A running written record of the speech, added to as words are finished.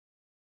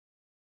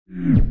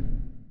Fun.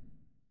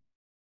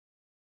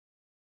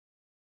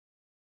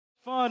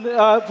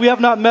 If we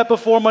have not met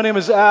before, my name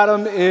is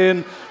Adam,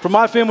 and from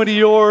my family to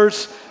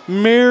yours,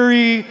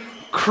 Merry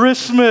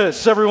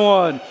Christmas,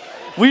 everyone.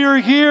 We are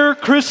here.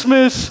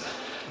 Christmas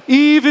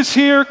Eve is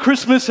here.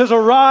 Christmas has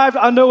arrived.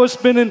 I know it's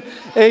been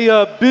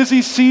a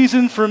busy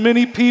season for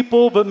many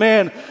people, but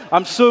man,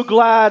 I'm so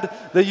glad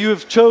that you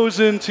have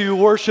chosen to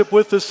worship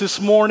with us this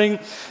morning.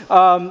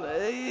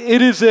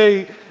 It is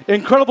an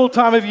incredible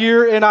time of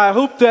year, and I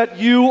hope that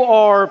you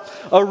are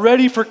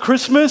ready for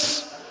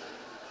Christmas.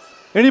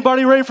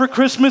 Anybody ready for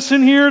Christmas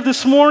in here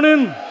this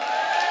morning?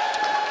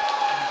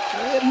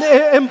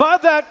 And by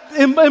that,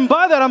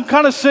 I'm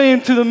kind of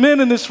saying to the men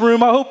in this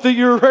room, I hope that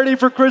you're ready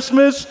for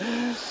Christmas.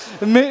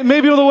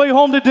 Maybe on the way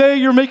home today,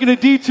 you're making a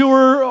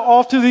detour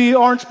off to the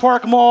Orange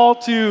Park Mall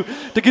to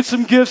get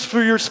some gifts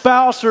for your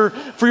spouse or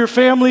for your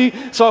family.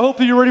 So I hope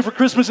that you're ready for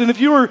Christmas. And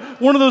if you are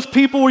one of those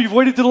people where you've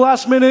waited to the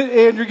last minute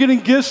and you're getting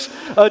gifts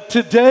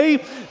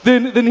today,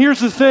 then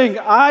here's the thing.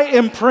 I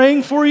am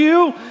praying for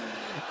you.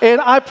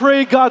 And I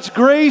pray God's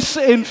grace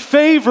and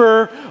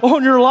favor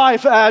on your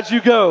life as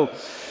you go.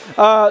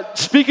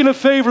 Speaking of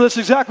favor, that's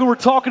exactly what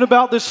we're talking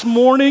about this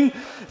morning.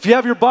 If you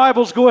have your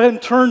Bibles, go ahead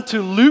and turn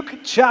to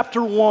Luke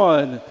chapter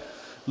 1.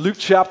 Luke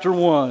chapter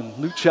 1.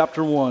 Luke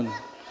chapter 1.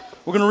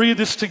 We're going to read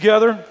this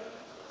together.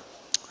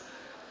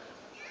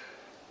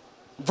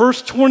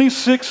 Verse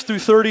 26 through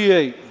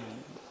 38.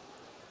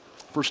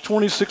 Verse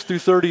 26 through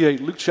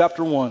 38. Luke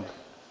chapter 1.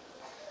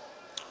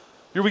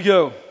 Here we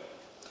go.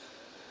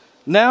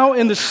 Now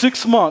in the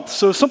 6th month,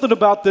 so something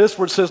about this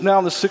where it says now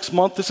in the 6th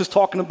month, this is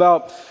talking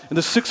about in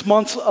the 6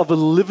 months of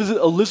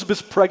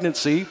Elizabeth's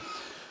pregnancy,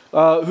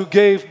 who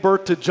gave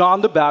birth to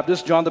John the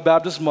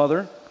Baptist's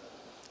mother.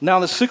 Now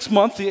in the 6th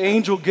month, the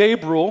angel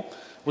Gabriel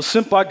was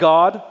sent by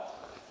God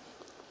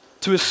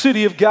to a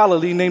city of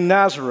Galilee named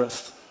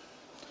Nazareth,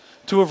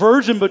 to a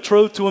virgin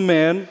betrothed to a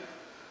man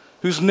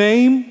whose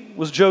name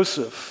was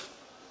Joseph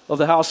of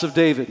the house of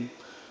David.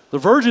 The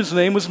virgin's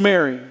name was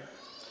Mary.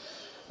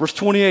 Verse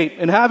 28,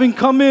 and having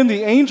come in,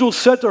 the angel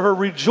said to her,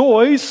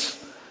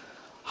 "Rejoice,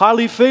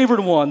 highly favored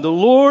one, the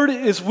Lord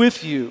is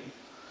with you.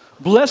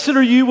 Blessed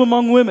are you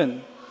among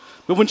women."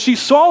 But when she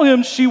saw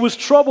him, she was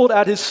troubled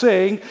at his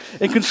saying,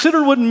 and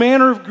considered what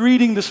manner of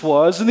greeting this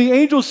was. And the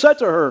angel said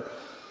to her,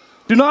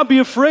 "Do not be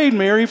afraid,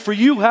 Mary, for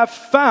you have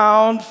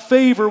found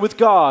favor with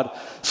God."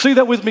 Say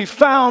that with me,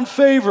 found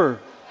favor.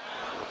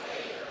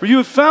 For you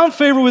have found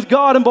favor with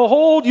God, and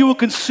behold, you will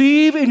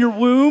conceive in your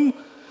womb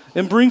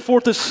and bring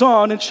forth a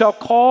son, and shall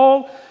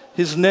call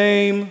his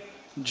name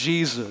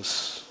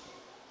Jesus.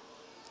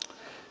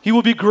 He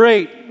will be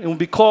great and will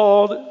be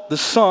called the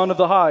Son of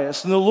the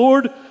Highest. And the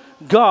Lord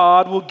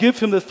God will give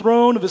him the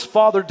throne of his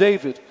father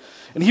David,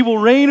 and he will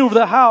reign over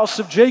the house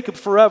of Jacob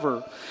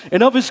forever,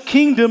 and of his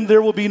kingdom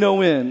there will be no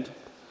end.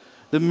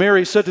 Then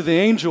Mary said to the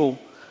angel,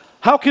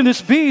 "How can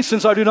this be,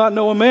 since I do not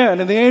know a man?"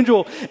 And the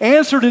angel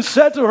answered and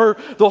said to her,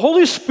 "The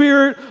Holy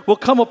Spirit will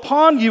come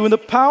upon you, and the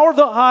power of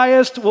the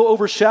Highest will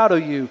overshadow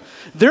you.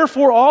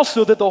 Therefore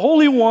also that the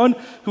Holy One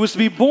who is to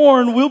be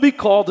born will be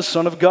called the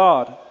Son of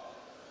God.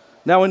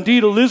 Now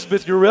indeed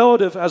Elizabeth, your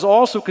relative, has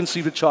also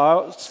conceived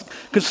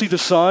a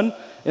son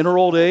in her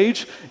old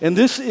age, and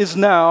this is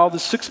now the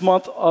 6th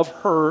month of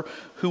her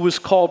who was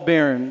called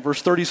barren."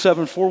 Verse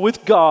 37, for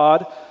with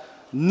God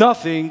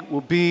nothing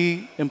will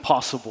be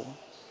impossible.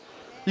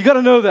 You got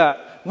to know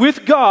that.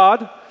 With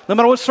God, no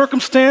matter what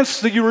circumstance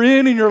that you're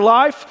in your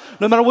life,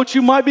 no matter what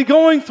you might be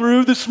going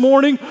through this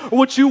morning or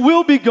what you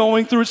will be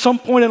going through at some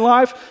point in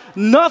life,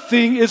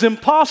 nothing is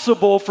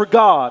impossible for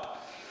God.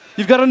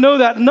 You've got to know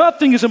that.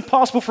 Nothing is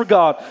impossible for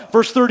God.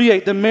 Verse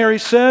 38, then Mary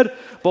said,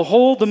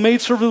 "Behold, the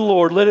maidservant of the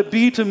Lord, let it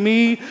be to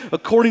me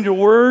according to your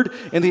word."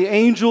 And the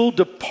angel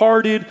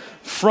departed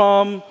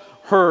from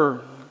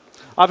her.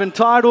 I've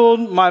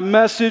entitled my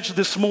message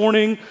this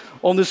morning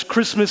on this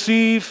Christmas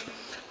Eve,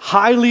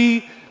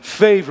 Highly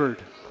Favored.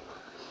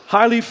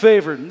 Highly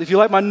favored. If you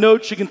like my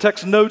notes, you can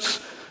text notes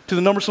to the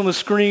numbers on the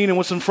screen, and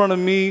what's in front of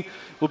me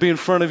will be in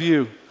front of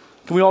you.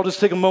 Can we all just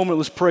take a moment?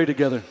 Let's pray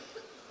together.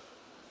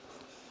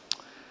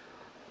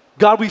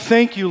 God, we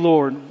thank you,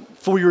 Lord,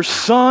 for your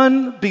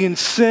Son being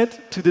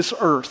sent to this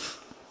earth.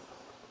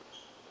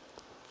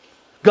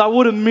 God,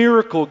 what a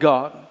miracle,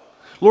 God.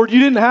 Lord, you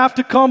didn't have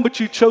to come, but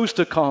you chose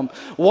to come.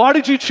 Why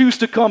did you choose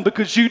to come?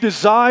 Because you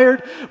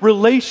desired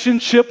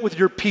relationship with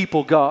your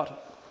people, God.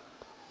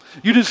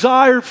 You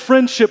desired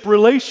friendship,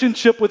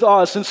 relationship with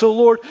us. And so,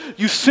 Lord,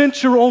 you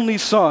sent your only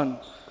Son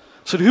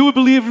so that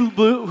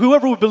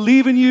whoever would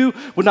believe in you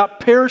would not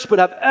perish but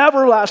have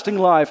everlasting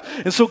life.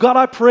 And so, God,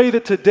 I pray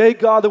that today,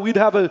 God, that we'd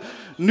have a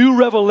new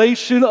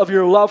revelation of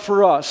your love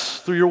for us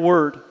through your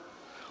word.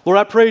 Lord,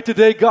 I pray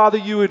today, God,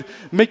 that you would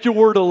make your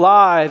word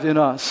alive in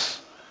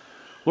us.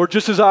 Lord,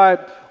 just as I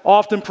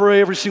often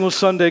pray every single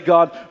Sunday,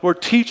 God,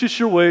 Lord, teach us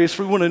your ways,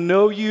 for we want to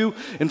know you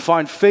and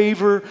find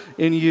favor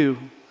in you.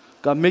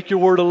 God, make your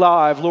word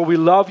alive. Lord, we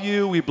love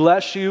you. We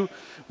bless you.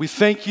 We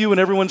thank you.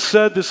 And everyone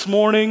said this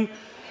morning,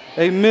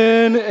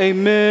 amen,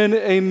 amen,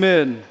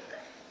 amen.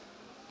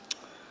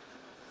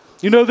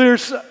 You know,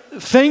 there's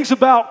things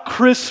about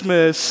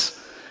Christmas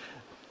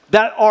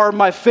that are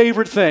my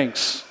favorite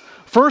things.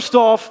 First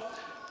off,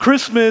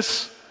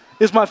 Christmas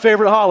is my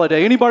favorite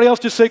holiday. Anybody else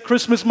just say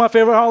Christmas is my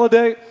favorite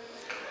holiday?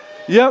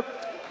 Yep.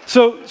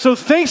 So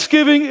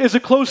Thanksgiving is a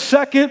close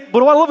second,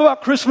 but what I love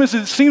about Christmas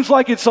is it seems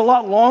like it's a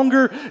lot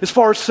longer as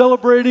far as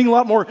celebrating, a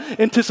lot more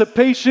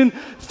anticipation.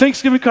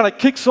 Thanksgiving kind of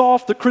kicks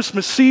off the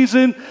Christmas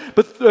season,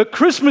 but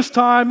Christmas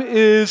time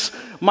is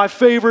my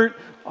favorite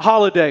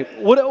holiday.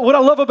 What I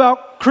love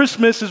about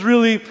Christmas is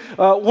really,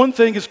 one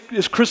thing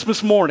is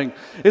Christmas morning.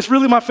 It's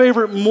really my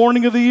favorite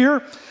morning of the year.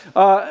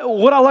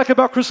 What I like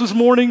about Christmas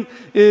morning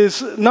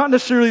is not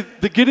necessarily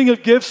the getting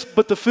of gifts,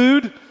 but the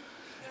food.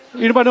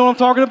 Anybody know what I'm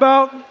talking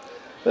about?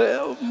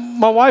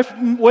 My wife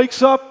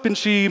wakes up and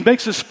she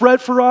makes a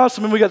spread for us.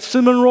 I mean, we got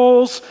cinnamon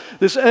rolls,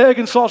 this egg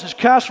and sausage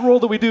casserole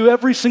that we do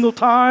every single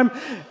time.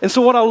 And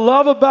so what I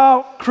love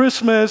about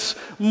Christmas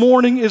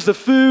morning is the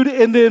food,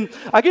 and then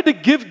I get to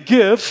give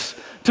gifts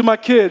to my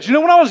kids. You know,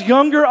 when I was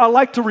younger, I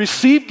liked to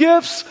receive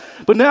gifts,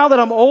 but now that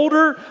I'm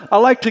older, I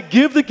like to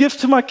give the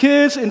gifts to my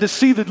kids and to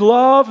see the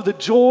love, the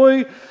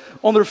joy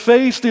on their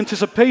face, the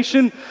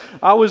anticipation.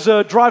 I was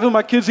driving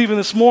my kids even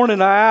this morning,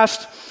 and I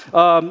asked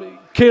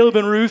Caleb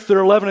and Ruth, they're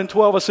 11 and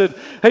 12, I said,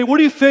 hey, what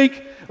do you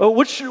think,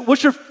 what's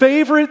your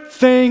favorite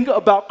thing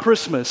about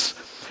Christmas?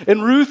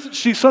 And Ruth,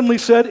 she suddenly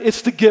said,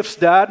 it's the gifts,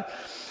 Dad.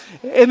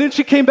 And then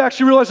she came back,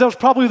 she realized that was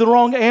probably the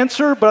wrong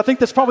answer, but I think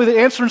that's probably the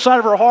answer inside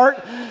of her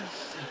heart.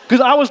 Because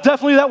I was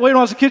definitely that way when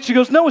I was a kid. She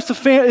goes, no, it's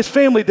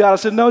family, Dad. I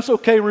said, no, it's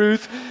okay,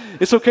 Ruth.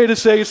 It's okay to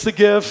say it's the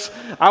gifts.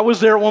 I was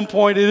there at one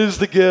point, it is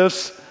the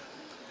gifts.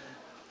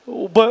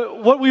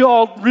 But what we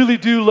all really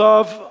do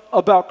love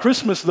about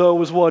Christmas,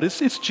 though, is what?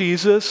 It's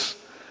Jesus.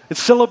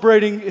 It's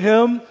celebrating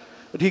Him,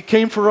 that He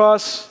came for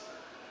us.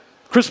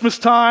 Christmas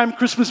time,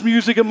 Christmas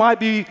music, it might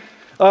be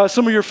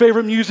some of your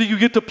favorite music. You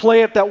get to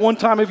play it that one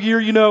time of year.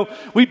 You know,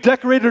 we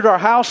decorated our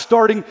house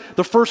starting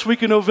the first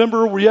week of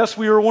November. Yes,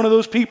 we were one of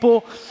those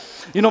people.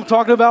 You know what I'm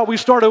talking about? We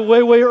started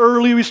way, way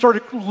early. We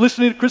started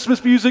listening to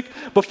Christmas music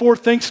before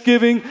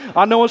Thanksgiving.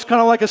 I know it's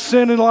kind of like a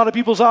sin in a lot of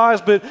people's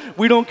eyes, but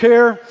we don't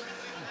care.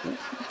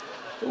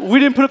 We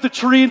didn't put up the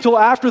tree until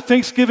after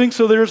Thanksgiving,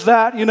 so there's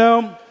that, you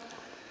know.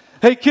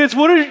 Hey, kids,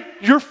 what are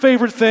your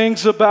favorite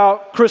things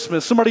about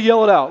Christmas? Somebody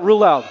yell it out real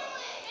loud.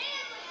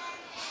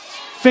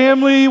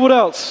 Family, what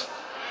else?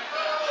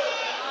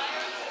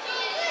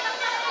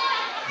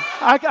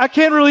 I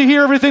can't really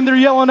hear everything they're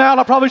yelling out.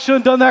 I probably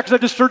shouldn't have done that because I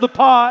just stirred the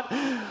pot.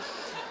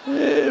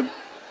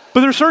 But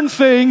there are certain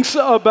things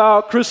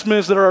about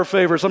Christmas that are our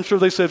favorites. I'm sure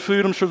they said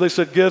food. I'm sure they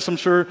said gifts. I'm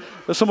sure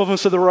some of them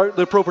said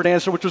the appropriate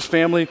answer, which was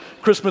family.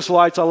 Christmas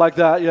lights, I like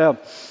that, yeah.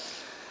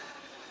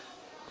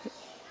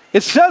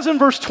 It says in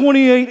verse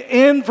 28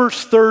 and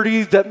verse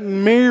 30 that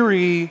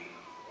Mary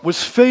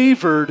was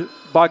favored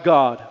by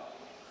God.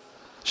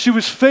 She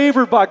was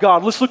favored by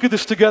God. Let's look at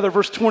this together.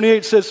 Verse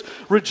 28 says,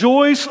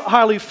 rejoice,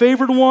 highly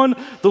favored one,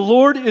 the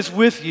Lord is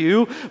with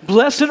you.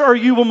 Blessed are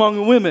you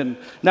among women.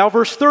 Now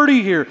verse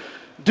 30 here,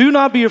 do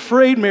not be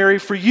afraid, Mary,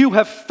 for you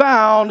have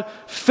found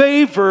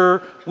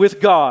favor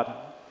with God.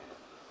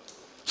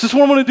 So this is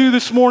what I'm going to do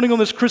this morning on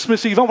this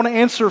Christmas Eve. I want to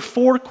answer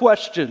four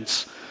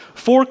questions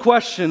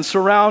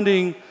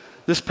surrounding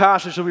this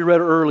passage that we read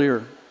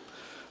earlier.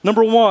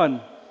 Number one,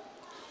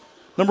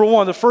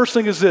 the first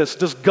thing is this: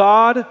 does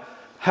God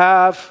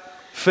have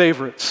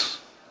favorites?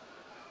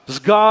 Does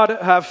God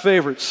have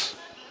favorites?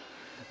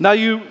 Now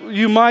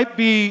you might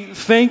be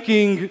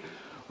thinking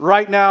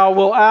right now,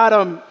 well,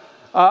 Adam,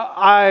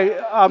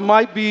 I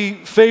might be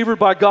favored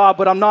by God,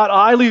 but I'm not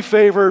highly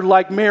favored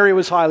like Mary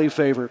was highly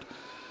favored.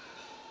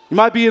 You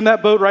might be in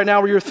that boat right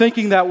now where you're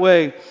thinking that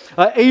way.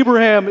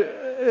 Abraham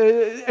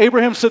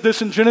said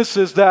this in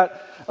Genesis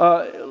that,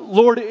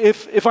 Lord,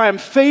 if I am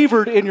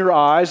favored in your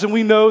eyes, and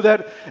we know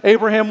that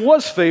Abraham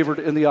was favored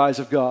in the eyes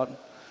of God.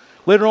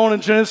 Later on in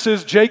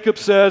Genesis, Jacob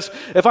says,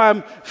 if I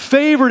am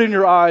favored in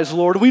your eyes,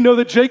 Lord, we know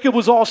that Jacob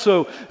was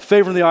also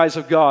favored in the eyes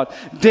of God.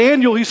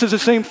 Daniel, he says the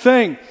same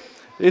thing.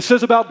 It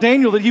says about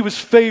Daniel that he was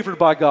favored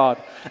by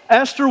God.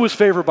 Esther was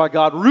favored by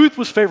God. Ruth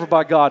was favored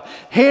by God.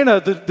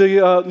 Hannah,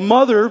 the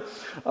mother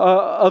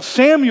of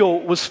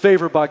Samuel, was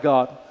favored by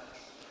God.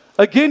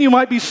 Again, you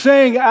might be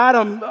saying,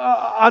 Adam,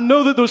 I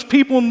know that those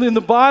people in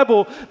the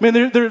Bible,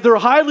 man, they're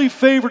highly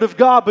favored of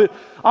God, but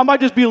I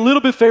might just be a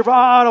little bit favored.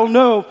 I don't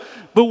know.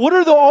 But what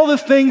are all the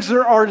things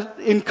that are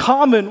in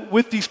common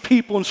with these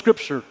people in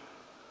Scripture?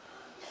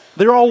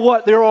 They're all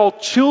what? They're all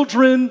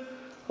children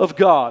of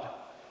God.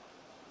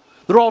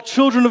 They're all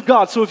children of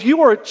God. So if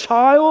you are a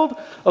child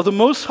of the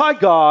Most High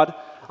God,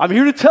 I'm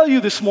here to tell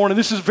you this morning,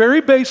 this is very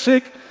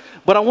basic,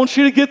 but I want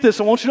you to get this.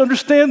 I want you to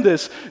understand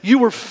this. You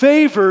were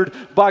favored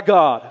by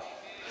God.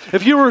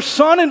 If you were a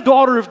son and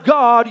daughter of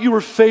God, you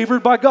were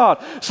favored by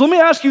God. So let me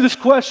ask you this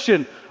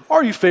question.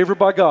 Are you favored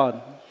by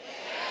God?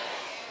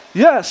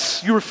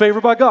 Yes, you were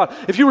favored by God.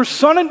 If you were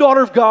son and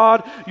daughter of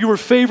God, you were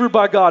favored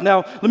by God.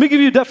 Now, let me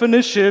give you a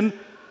definition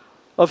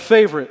of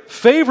favorite.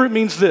 Favorite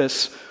means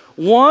this: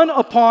 one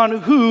upon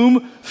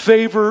whom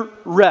favor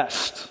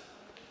rests.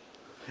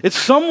 It's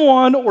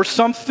someone or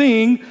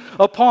something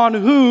upon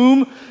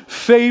whom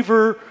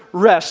favor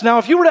rests. Now,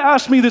 if you were to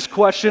ask me this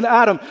question,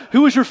 Adam,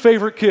 who is your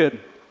favorite kid?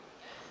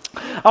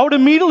 I would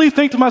immediately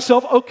think to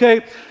myself,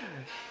 okay,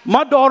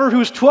 my daughter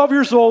who is 12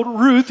 years old,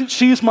 Ruth,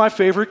 she is my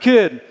favorite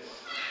kid.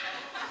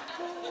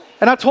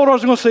 And I told her I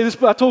was going to say this,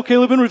 but I told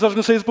Caleb and Ruth I was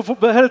going to say this before,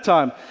 ahead of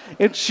time.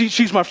 And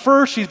she's my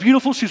first, she's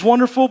beautiful, she's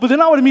wonderful. But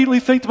then I would immediately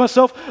think to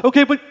myself,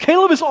 okay, but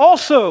Caleb is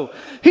also,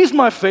 he's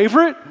my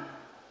favorite.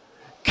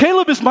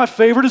 Caleb is my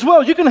favorite as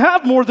well. You can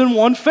have more than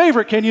one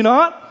favorite, can you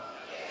not?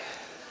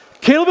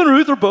 Caleb and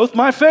Ruth are both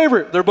my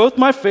favorite. They're both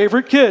my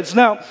favorite kids.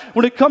 Now,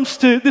 when it comes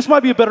to, this might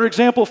be a better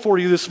example for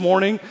you this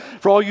morning,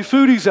 for all you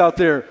foodies out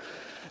there.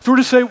 If we were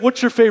to say,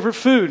 what's your favorite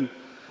food?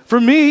 For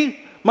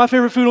me, my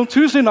favorite food on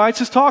Tuesday nights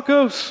is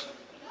tacos.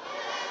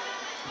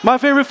 My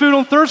favorite food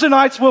on Thursday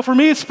nights, well, for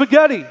me, it's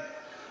spaghetti.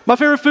 My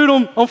favorite food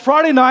on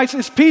Friday nights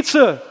is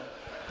pizza.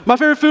 My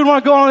favorite food when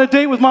I go on a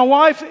date with my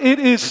wife, it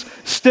is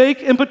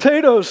steak and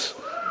potatoes.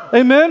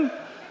 Amen?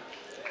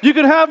 You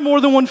can have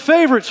more than one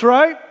favorites,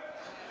 right?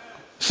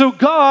 So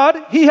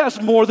God, He has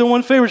more than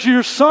one favorite.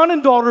 You're son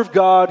and daughter of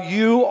God.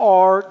 You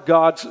are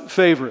God's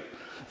favorite.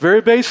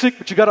 Very basic,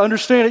 but you got to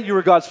understand it. You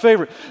are God's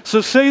favorite.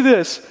 So say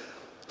this.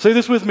 Say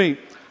this with me.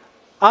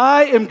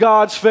 I am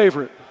God's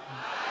favorite.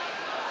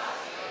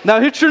 Now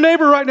hit your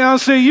neighbor right now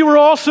and say, you are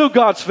also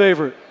God's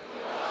favorite.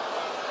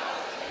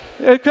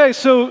 Okay,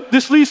 so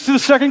this leads to the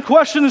second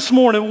question this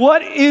morning.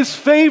 What is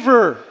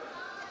favor?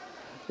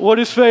 What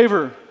is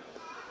favor?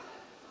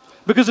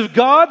 Because if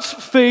God's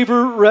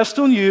favor rests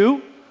on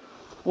you,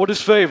 what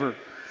is favor?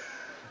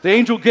 The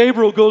angel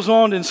Gabriel goes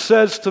on and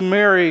says to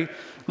Mary,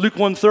 Luke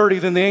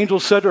 1:30, then the angel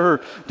said to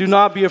her, do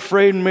not be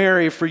afraid,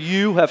 Mary, for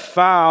you have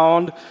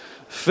found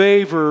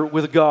favor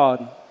with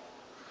God.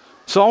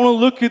 So I want to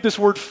look at this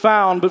word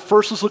found, but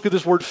first let's look at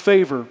this word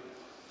favor.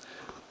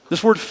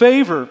 This word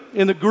favor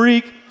in the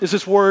Greek is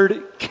this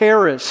word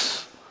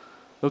charis.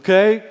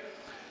 Okay?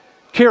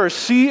 Charis,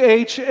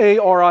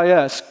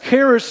 C-H-A-R-I-S.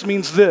 Charis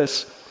means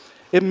this.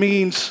 It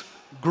means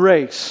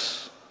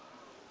grace.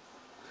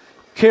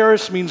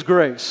 Charis means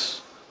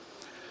grace.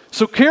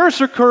 So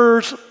charis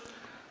occurs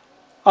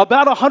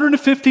about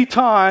 150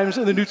 times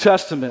in the New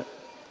Testament.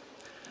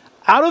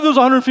 Out of those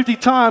 150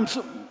 times,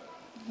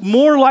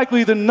 more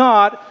likely than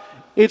not,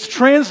 it's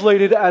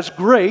translated as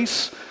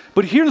grace,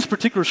 but here in this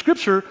particular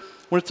scripture,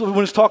 when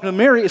it's talking to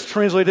Mary, it's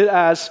translated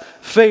as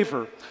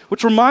favor,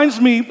 which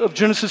reminds me of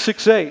Genesis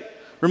 6:8,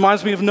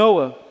 reminds me of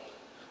Noah.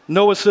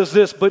 Noah says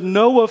this, but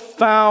Noah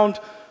found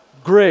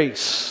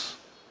grace.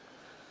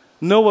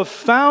 Noah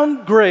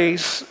found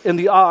grace in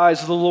the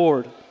eyes of the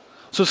Lord.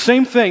 So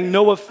same thing,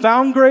 Noah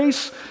found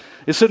grace.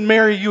 It said,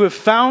 Mary, you have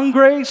found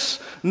grace.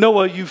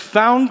 Noah, you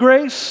found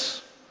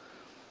grace.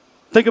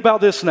 Think about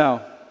this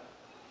now.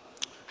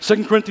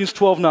 2 Corinthians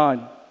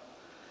 12:9.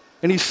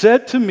 And he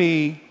said to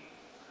me,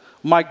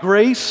 my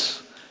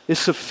grace is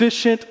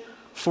sufficient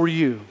for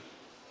you.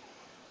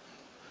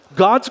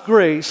 God's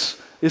grace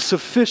is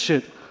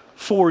sufficient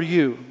for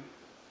you.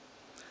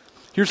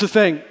 Here's the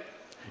thing.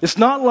 It's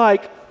not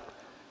like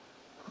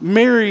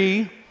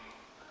Mary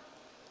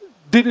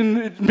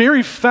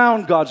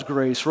found God's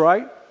grace,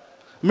 right?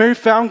 Mary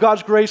found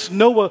God's grace.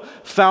 Noah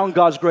found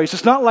God's grace.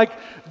 It's not like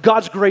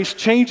God's grace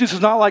changes.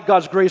 It's not like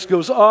God's grace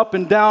goes up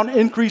and down,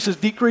 increases,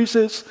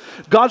 decreases.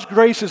 God's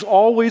grace is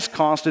always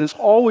constant. It's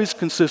always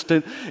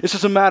consistent. It's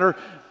just a matter,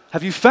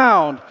 have you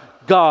found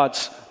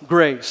God's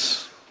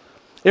grace?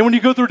 And when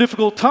you go through a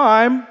difficult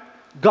time,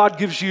 God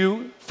gives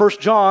you, 1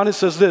 John, it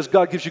says this,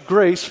 God gives you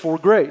grace for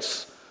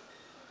grace.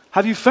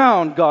 Have you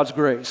found God's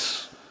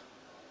grace?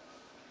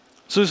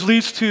 So this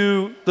leads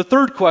to the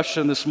third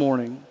question this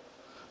morning.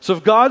 So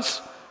if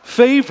God's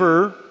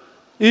favor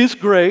is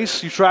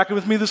grace, you tracking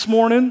with me this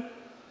morning?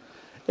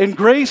 And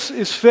grace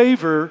is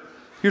favor,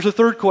 here's the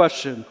third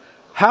question.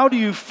 How do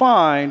you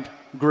find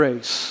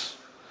grace?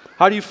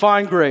 How do you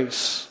find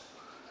grace?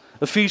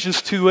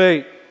 Ephesians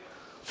 2:8.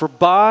 For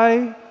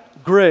by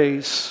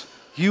grace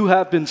you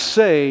have been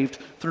saved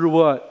through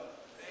what?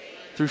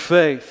 Faith. Through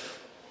faith.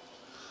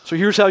 So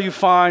here's how you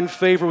find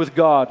favor with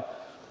God.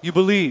 You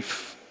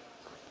believe.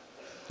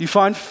 You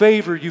find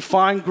favor, you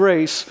find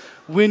grace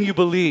when you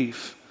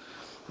believe.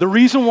 The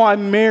reason why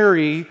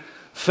Mary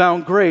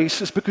found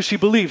grace is because she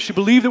believed. She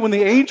believed that when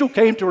the angel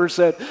came to her and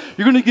said,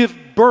 you're going to give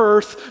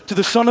birth to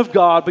the Son of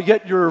God, but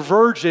yet you're a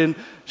virgin,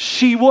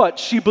 she what?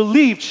 She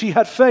believed. She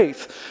had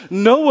faith.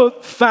 Noah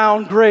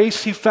found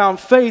grace. He found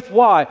faith.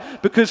 Why?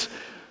 Because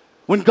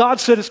when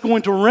God said it's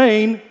going to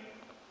rain,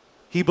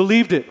 he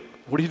believed it.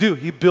 What did he do?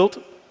 He built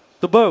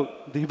the boat.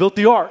 He built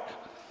the ark.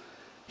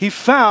 He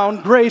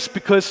found grace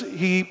because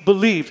he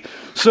believed.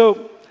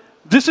 So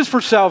this is for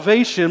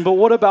salvation, but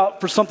what about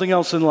for something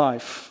else in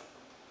life?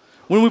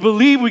 When we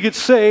believe, we get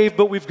saved,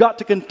 but we've got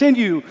to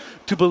continue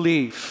to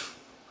believe.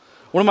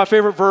 One of my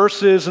favorite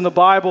verses in the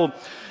Bible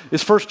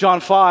is 1 John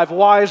 5.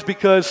 Why? Is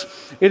because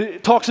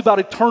it talks about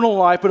eternal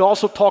life, but it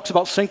also talks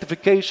about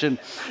sanctification.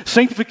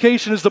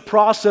 Sanctification is the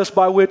process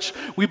by which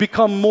we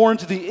become more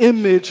into the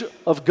image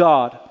of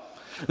God.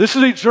 This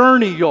is a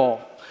journey,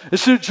 y'all.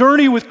 It's a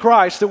journey with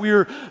Christ that we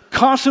are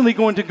constantly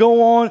going to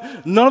go on.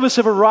 None of us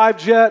have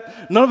arrived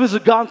yet. None of us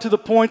have gotten to the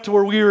point to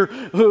where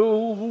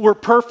we're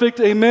perfect.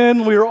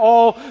 Amen. We are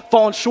all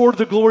falling short of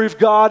the glory of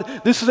God.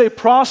 This is a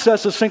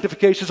process of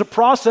sanctification. It's a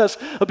process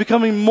of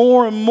becoming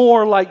more and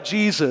more like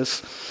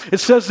Jesus. It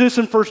says this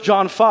in 1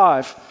 John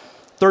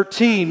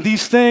 5:13.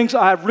 These things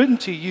I have written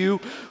to you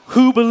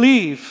who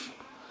believe.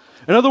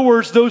 In other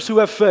words, those who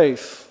have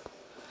faith.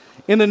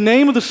 In the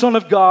name of the Son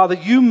of God,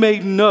 that you may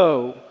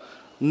know.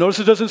 Notice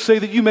it doesn't say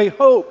that you may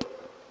hope.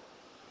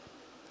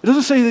 It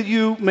doesn't say that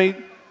you may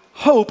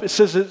hope. It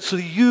says that so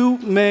that you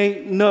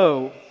may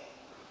know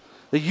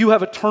that you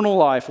have eternal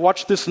life.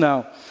 Watch this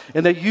now.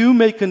 And that you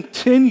may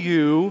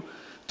continue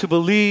to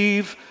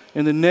believe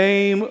in the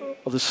name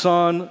of the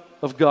Son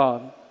of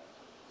God.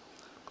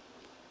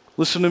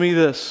 Listen to me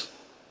this.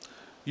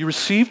 You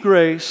receive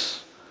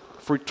grace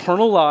for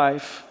eternal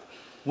life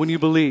when you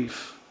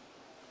believe.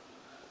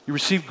 You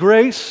receive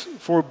grace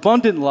for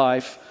abundant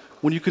life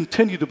when you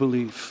continue to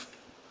believe.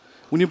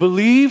 When you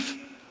believe,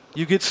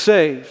 you get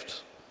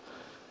saved.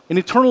 And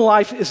eternal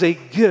life is a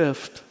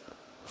gift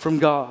from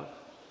God.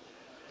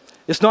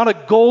 It's not a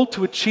goal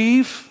to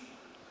achieve,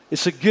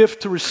 it's a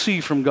gift to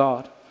receive from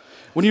God.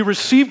 When you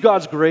receive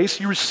God's grace,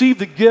 you receive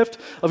the gift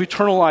of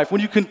eternal life.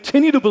 When you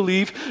continue to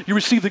believe, you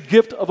receive the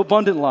gift of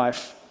abundant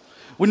life.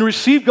 When you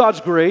receive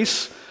God's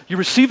grace, you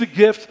receive the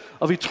gift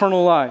of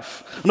eternal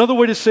life. Another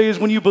way to say is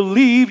when you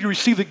believe, you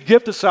receive the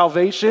gift of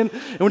salvation.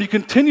 And when you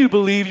continue to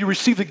believe, you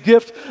receive the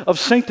gift of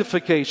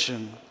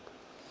sanctification.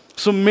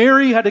 So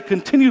Mary had to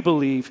continue to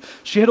believe.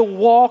 She had to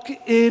walk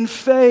in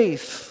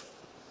faith.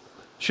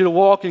 She had to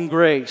walk in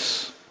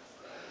grace.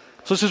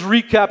 So let's just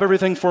recap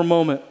everything for a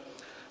moment.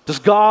 Does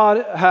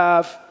God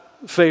have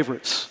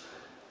favorites?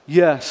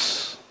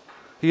 Yes,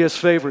 He has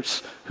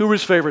favorites. Who are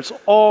His favorites?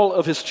 All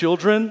of His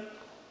children.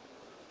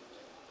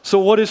 So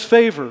what is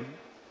favor?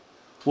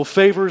 Well,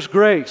 favor is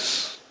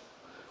grace.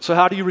 So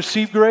how do you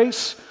receive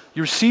grace?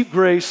 You receive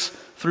grace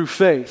through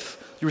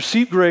faith. You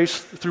receive grace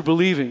through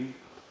believing.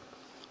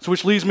 So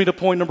which leads me to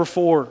point number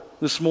 4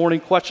 this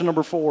morning, question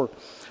number 4.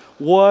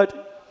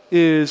 What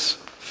is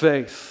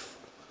faith?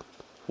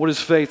 What is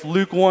faith?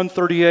 Luke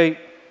 1:38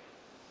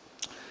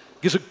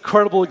 gives an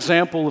incredible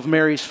example of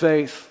Mary's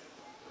faith.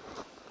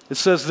 It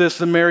says this,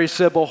 then Mary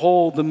said,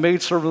 behold, the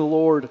maidservant of the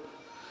Lord.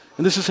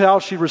 And this is how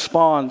she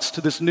responds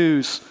to this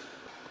news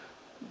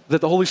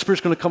that the Holy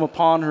Spirit's going to come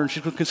upon her and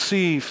she's going to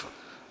conceive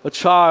a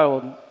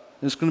child and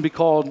it's going to be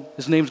called,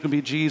 his name's going to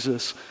be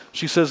Jesus.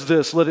 She says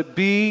this, let it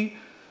be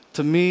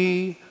to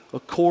me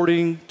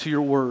according to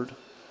your word.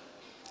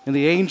 And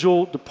the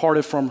angel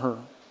departed from her.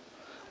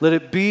 Let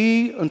it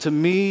be unto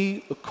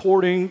me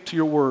according to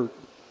your word.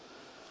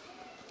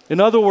 In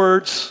other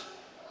words,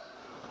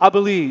 I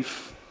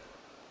believe.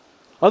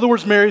 In other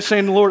words, Mary is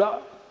saying, Lord,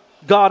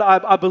 God,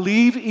 I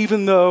believe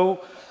even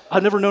though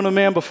I've never known a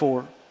man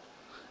before.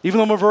 Even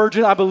though I'm a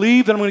virgin, I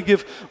believe that I'm going to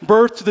give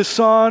birth to this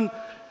son,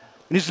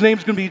 and his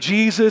name's going to be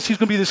Jesus. He's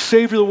going to be the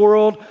Savior of the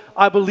world.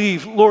 I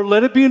believe. Lord,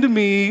 let it be unto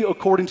me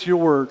according to your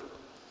word.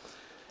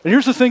 And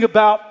here's the thing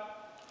about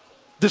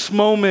this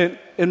moment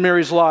in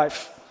Mary's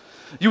life.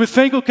 You would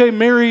think, okay,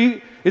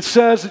 Mary, it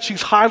says that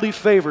she's highly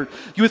favored.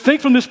 You would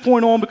think from this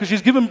point on, because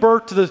she's given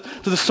birth to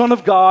the Son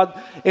of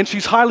God, and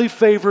she's highly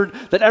favored,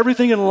 that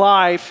everything in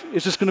life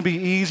is just going to be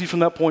easy from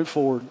that point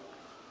forward.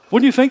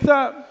 Wouldn't you think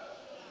that?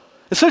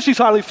 It says she's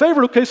highly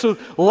favored, okay, so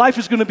life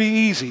is going to be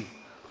easy.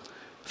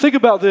 Think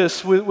about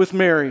this with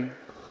Mary.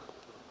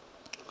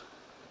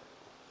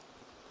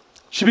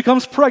 She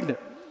becomes pregnant,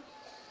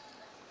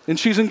 and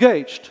she's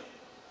engaged.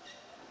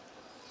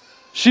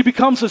 She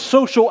becomes a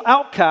social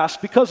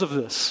outcast because of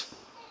this.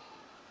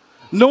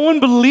 No one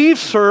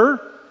believes her.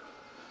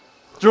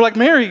 They're like,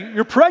 Mary,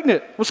 you're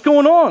pregnant. What's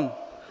going on?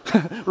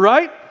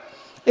 Right?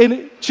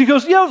 And she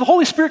goes, yeah, the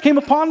Holy Spirit came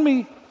upon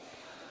me.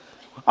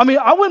 I mean,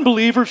 I wouldn't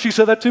believe her if she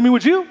said that to me,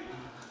 would you?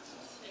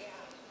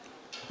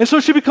 And so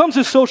she becomes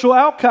this social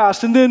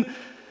outcast. And then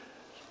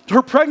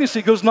her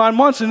pregnancy goes 9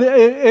 months.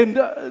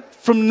 And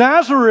from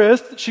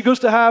Nazareth, she goes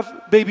to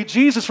have baby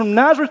Jesus. From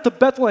Nazareth to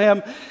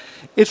Bethlehem,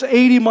 it's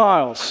 80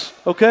 miles.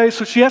 Okay?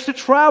 So she has to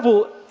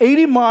travel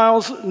 80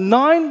 miles,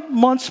 9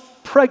 months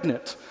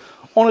pregnant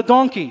on a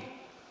donkey.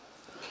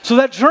 So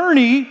that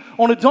journey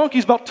on a donkey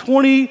is about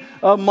 20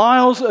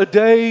 miles a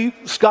day,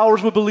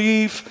 scholars would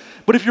believe.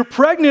 But if you're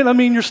pregnant, I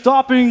mean, you're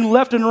stopping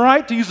left and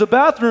right to use the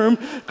bathroom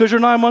because you're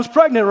 9 months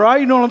pregnant, right?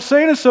 You know what I'm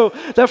saying? And so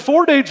that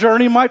 4-day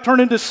journey might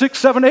turn into 6,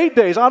 7, 8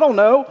 days. I don't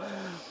know.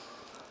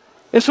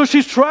 And so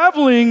she's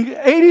traveling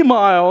 80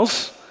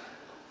 miles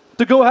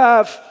to go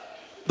have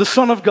the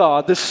Son of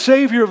God, the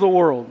Savior of the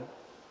world.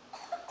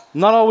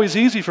 Not always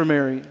easy for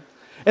Mary.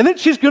 And then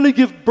she's going to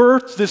give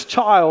birth to this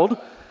child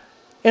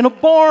in a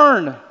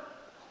barn.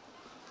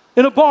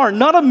 In a barn.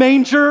 Not a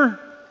manger,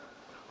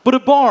 but a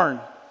barn.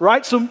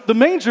 Right? So the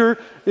manger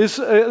is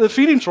the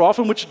feeding trough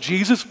in which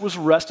Jesus was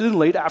rested and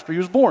laid after he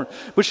was born.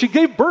 But she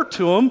gave birth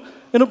to him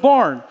in a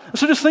barn. And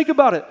so just think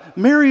about it.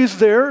 Mary is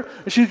there,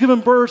 and she's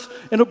given birth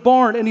in a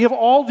barn, and you have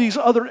all these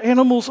other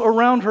animals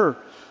around her.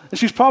 And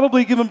she's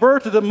probably giving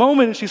birth at the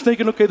moment, and she's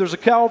thinking, okay, there's a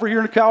cow over here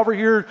and a cow over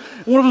here.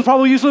 And one of them's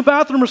probably using the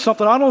bathroom or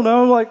something. I don't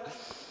know. Like,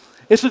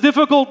 it's a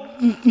difficult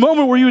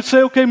moment where you would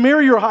say, okay,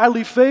 Mary, you're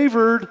highly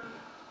favored.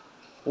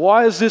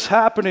 Why is this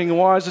happening?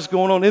 Why is this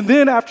going on? And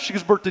then after she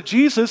gives birth to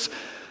Jesus,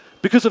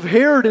 because of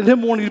Herod and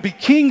him wanting to be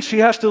king, she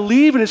has to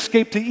leave and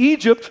escape to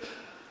Egypt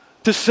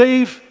to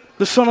save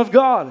the Son of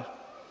God.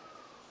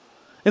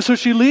 And so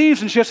she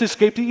leaves and she has to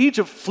escape to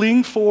Egypt,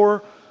 fleeing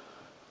for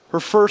her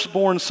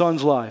firstborn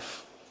son's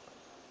life.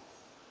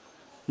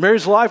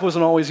 Mary's life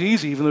wasn't always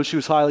easy, even though she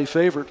was highly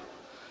favored,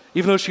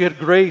 even though she had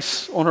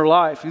grace on her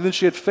life, even though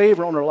she had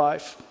favor on her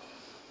life.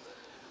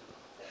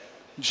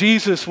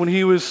 Jesus, when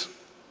he was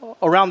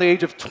around the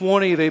age of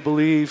 20, they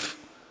believe,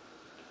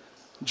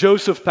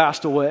 Joseph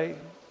passed away.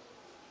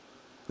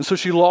 And so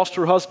she lost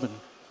her husband.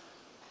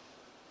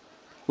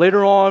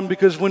 Later on,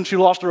 because when she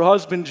lost her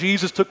husband,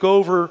 Jesus took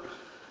over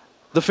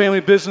the family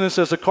business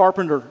as a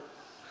carpenter.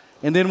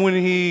 And then when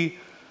he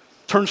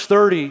turns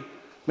 30,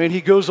 man,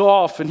 he goes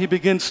off and he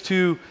begins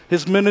to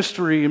his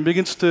ministry and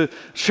begins to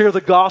share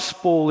the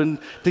gospel and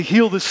to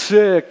heal the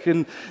sick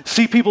and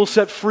see people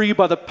set free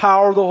by the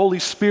power of the Holy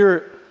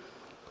Spirit.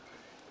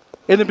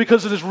 And then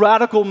because of this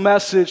radical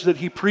message that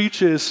he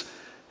preaches,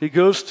 he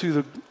goes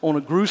on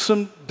a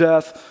gruesome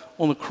death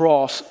on the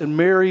cross, and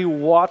Mary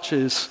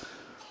watches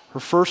her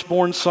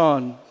firstborn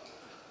son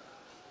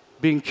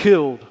being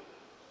killed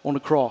on the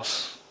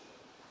cross.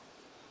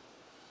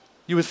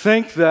 You would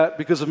think that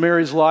because of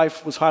Mary's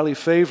life was highly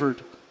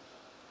favored,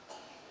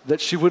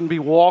 that she wouldn't be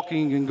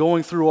walking and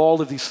going through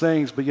all of these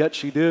things, but yet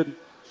she did.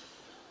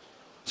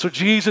 So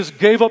Jesus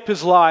gave up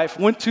his life,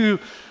 went to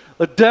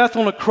a death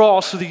on a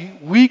cross so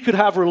that we could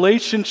have a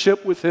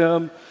relationship with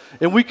him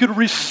and we could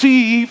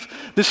receive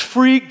this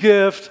free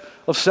gift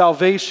of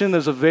salvation that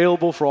is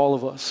available for all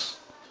of us.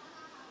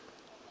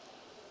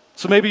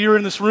 So maybe you're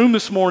in this room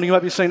this morning, you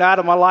might be saying,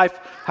 Adam, my life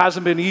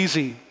hasn't been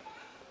easy.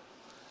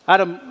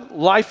 Adam,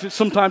 life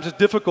sometimes is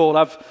difficult.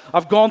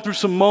 I've gone through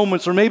some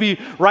moments, or maybe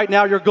right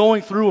now you're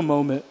going through a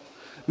moment.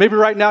 Maybe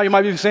right now you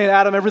might be saying,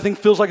 Adam, everything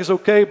feels like it's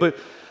okay, but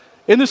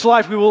in this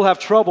life we will have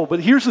trouble. But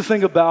here's the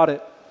thing about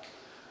it.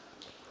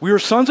 We are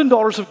sons and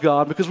daughters of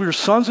God. Because we are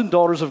sons and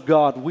daughters of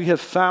God, we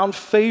have found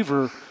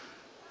favor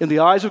in the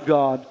eyes of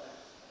God,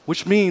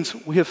 which means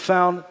we have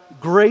found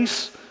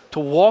grace to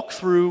walk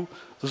through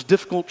those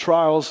difficult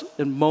trials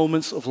and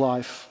moments of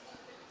life.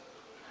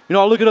 You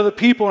know, I look at other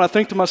people and I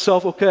think to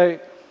myself, okay,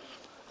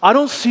 I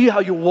don't see how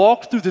you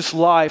walk through this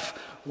life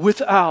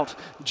without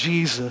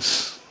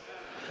Jesus.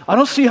 I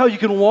don't see how you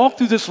can walk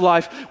through this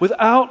life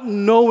without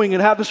knowing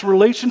and have this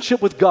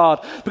relationship with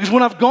God. Because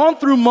when I've gone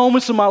through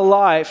moments in my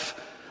life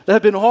that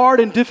have been hard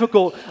and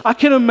difficult, I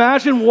can't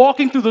imagine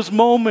walking through those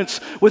moments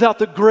without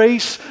the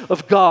grace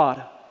of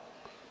God.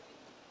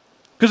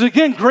 Because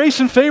again, grace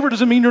and favor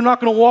doesn't mean you're not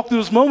going to walk through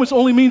those moments. It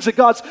only means that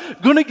God's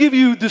going to give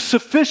you the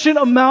sufficient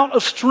amount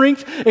of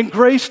strength and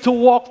grace to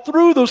walk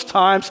through those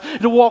times,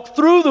 to walk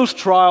through those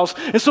trials.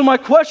 And so my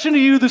question to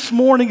you this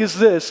morning is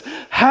this: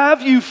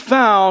 have you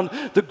found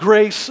the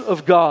grace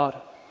of God?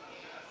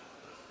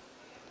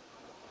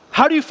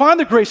 How do you find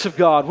the grace of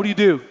God? What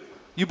do?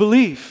 You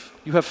believe.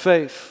 You have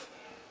faith.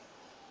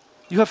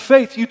 You have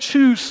faith. You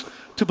choose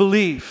to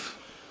believe.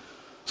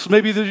 So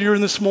maybe you're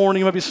in this morning,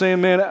 you might be saying,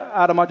 man,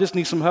 Adam, I just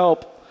need some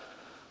help.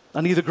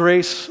 I need the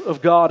grace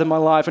of God in my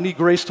life. I need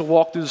grace to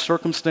walk through the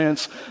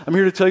circumstance. I'm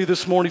here to tell you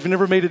this morning, if you've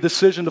never made a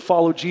decision to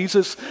follow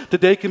Jesus,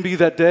 today can be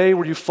that day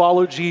where you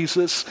follow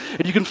Jesus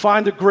and you can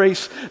find the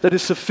grace that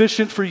is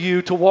sufficient for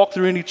you to walk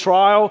through any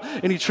trial,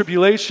 any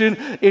tribulation,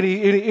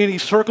 any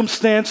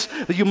circumstance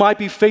that you might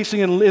be facing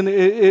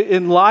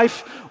in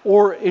life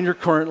or in your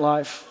current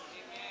life.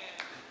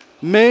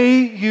 May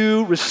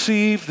you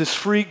receive this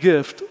free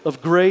gift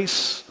of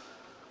grace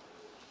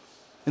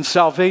and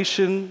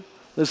salvation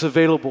that's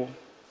available.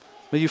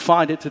 May you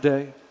find it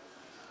today.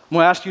 I'm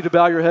going to ask you to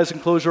bow your heads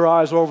and close your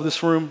eyes all over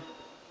this room.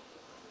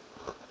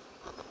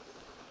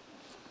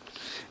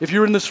 If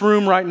you're in this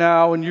room right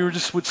now and you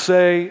just would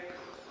say,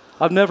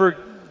 I've never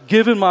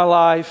given my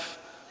life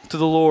to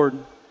the Lord.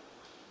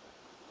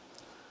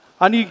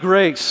 I need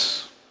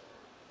grace.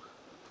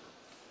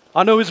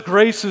 I know His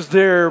grace is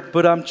there,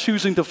 but I'm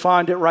choosing to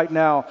find it right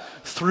now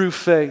through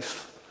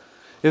faith.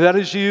 If that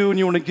is you and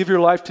you want to give your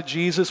life to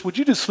Jesus, would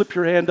you just slip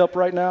your hand up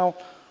right now?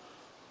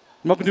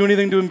 I'm not going to do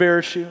anything to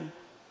embarrass you.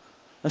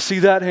 I see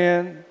that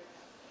hand.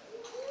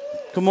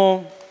 Come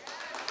on.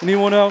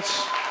 Anyone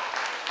else?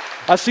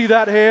 I see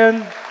that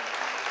hand.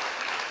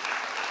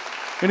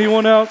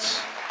 Anyone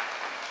else?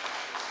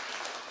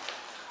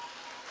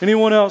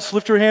 Anyone else?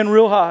 Lift your hand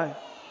real high.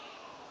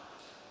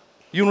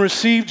 You want to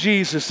receive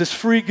Jesus, this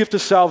free gift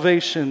of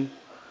salvation,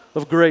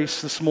 of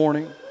grace this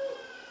morning.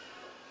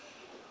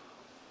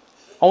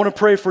 I want to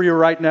pray for you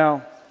right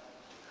now.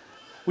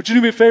 Would you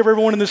do me a favor,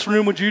 everyone in this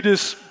room? Would you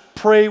just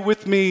pray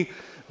with me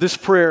this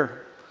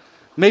prayer?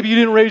 Maybe you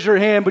didn't raise your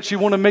hand, but you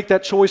want to make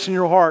that choice in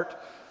your heart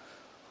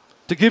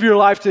to give your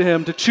life to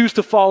Him, to choose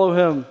to follow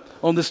Him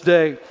on this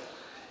day.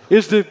 It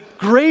is the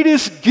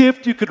greatest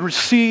gift you could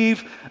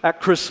receive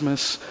at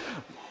Christmas.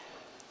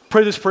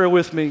 Pray this prayer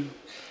with me.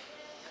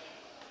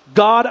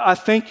 God, I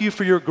thank you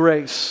for your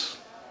grace.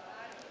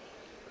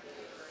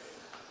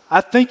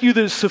 I thank you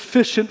that it's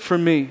sufficient for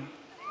me.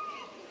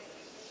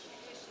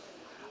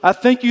 I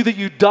thank you that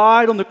you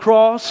died on the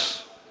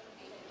cross.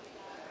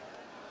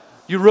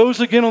 You rose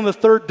again on the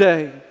third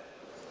day.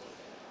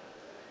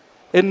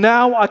 And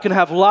now I can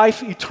have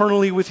life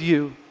eternally with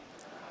you.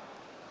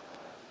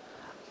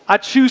 I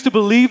choose to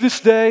believe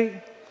this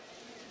day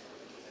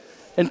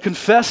and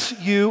confess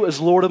you as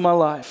Lord of my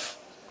life.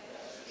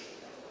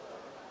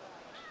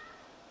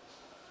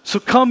 So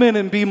come in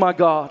and be my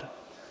God.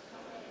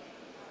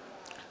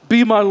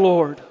 Be my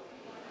Lord.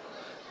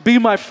 Be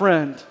my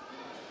friend.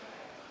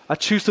 I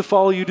choose to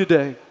follow you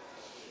today.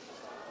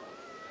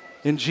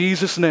 In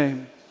Jesus'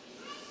 name,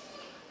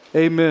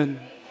 amen.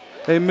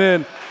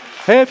 Amen.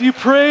 Hey, if you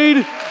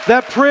prayed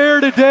that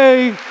prayer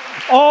today,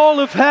 all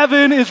of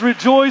heaven is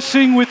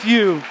rejoicing with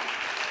you.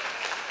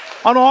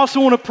 I also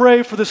want to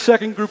pray for the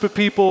second group of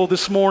people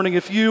this morning.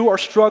 If you are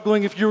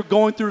struggling, if you're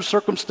going through a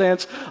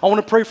circumstance, I want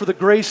to pray for the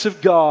grace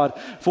of God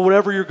for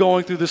whatever you're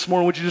going through this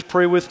morning. Would you just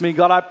pray with me?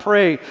 God, I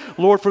pray,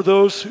 Lord, for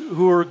those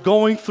who are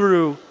going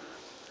through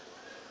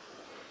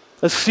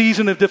a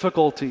season of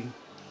difficulty,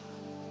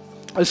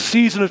 a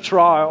season of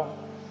trial,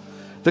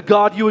 that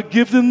God, you would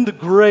give them the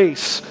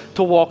grace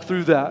to walk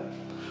through that.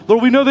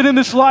 Lord, we know that in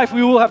this life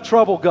we will have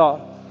trouble,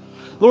 God.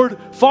 Lord,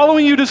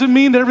 following you doesn't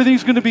mean that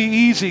everything's going to be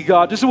easy,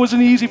 God. Just it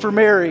wasn't easy for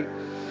Mary.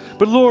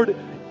 But Lord,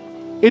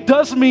 it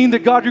does mean that,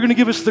 God, you're going to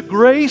give us the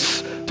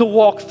grace to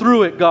walk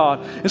through it,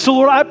 God. And so,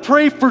 Lord, I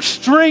pray for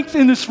strength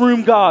in this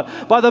room,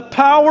 God, by the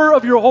power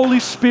of your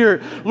Holy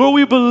Spirit. Lord,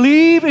 we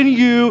believe in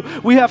you.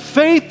 We have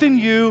faith in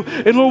you.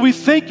 And Lord, we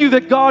thank you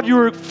that, God,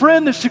 you're a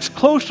friend that sticks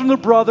closer than a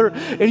brother,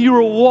 and you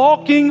are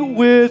walking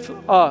with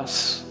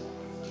us.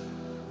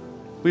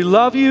 We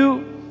love you.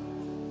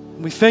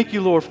 And we thank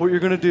you, Lord, for what you're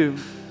going to do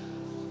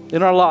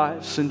in our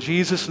lives. In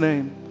Jesus'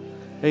 name,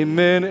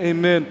 amen,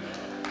 amen.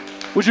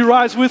 Would you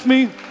rise with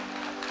me?